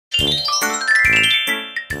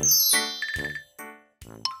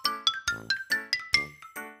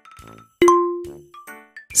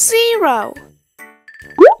Zero.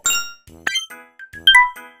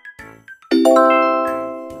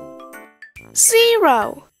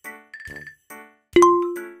 Zero.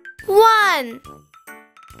 One.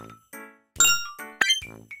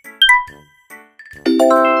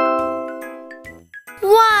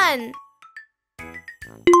 One.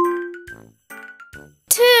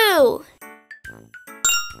 Two.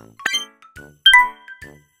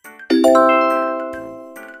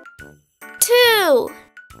 Two.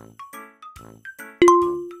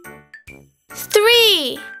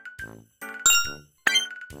 Three.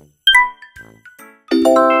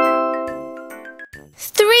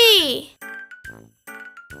 Three.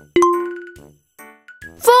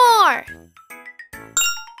 Four.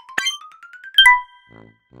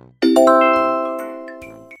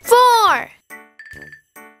 Four.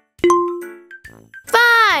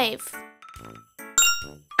 Five.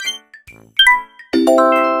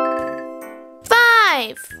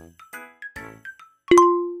 Five.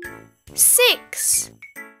 Six.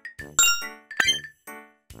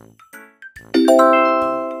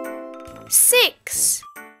 Six.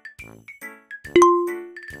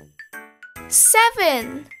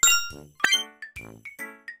 Seven.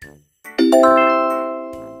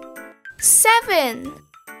 Seven.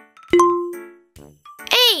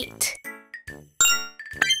 Eight.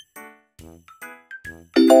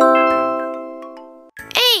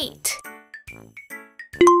 Eight.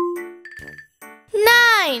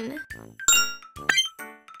 Nine.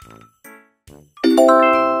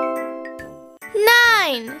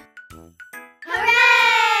 Nine.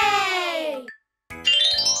 Hooray!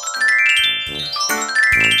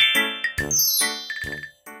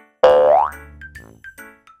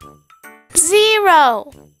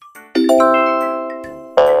 Zero.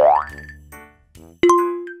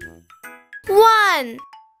 One.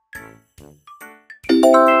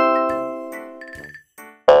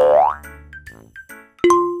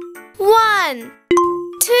 One.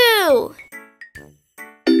 Two.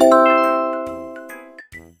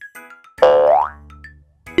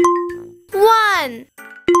 One.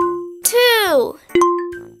 Two.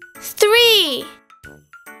 Three.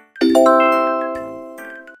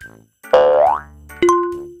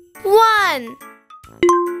 One.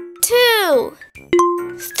 Two.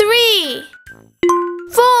 Three.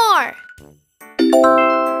 Four.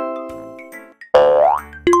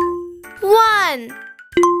 One.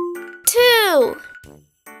 Two.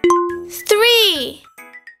 Three.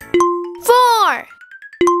 Four.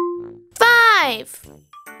 Five.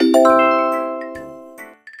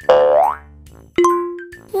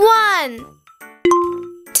 One.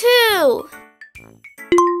 Two.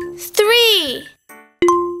 Three.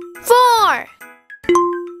 Four.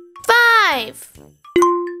 Five.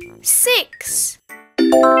 Six.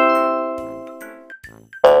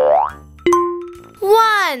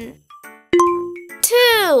 One.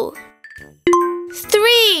 Two.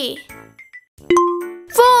 Three.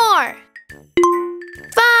 Four.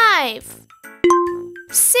 Five.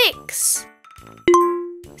 Six.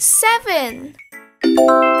 Seven.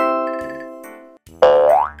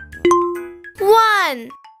 One.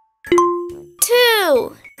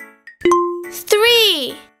 Two.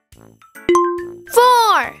 Three.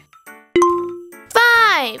 Four.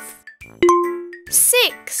 Five.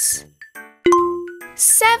 Six.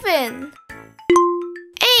 Seven.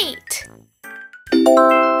 Eight.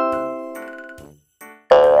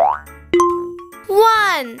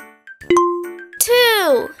 One.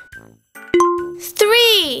 Two.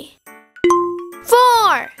 Three.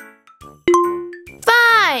 Four.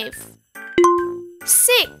 Five.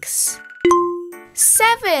 Six.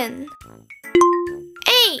 Seven.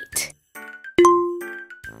 Eight.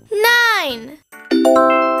 Nine.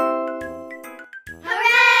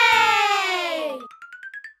 Hooray!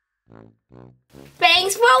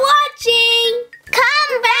 Thanks for watching!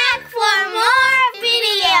 Come back for more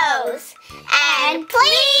videos! And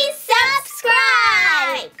please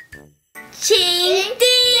subscribe! 请订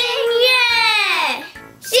阅，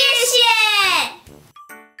谢谢。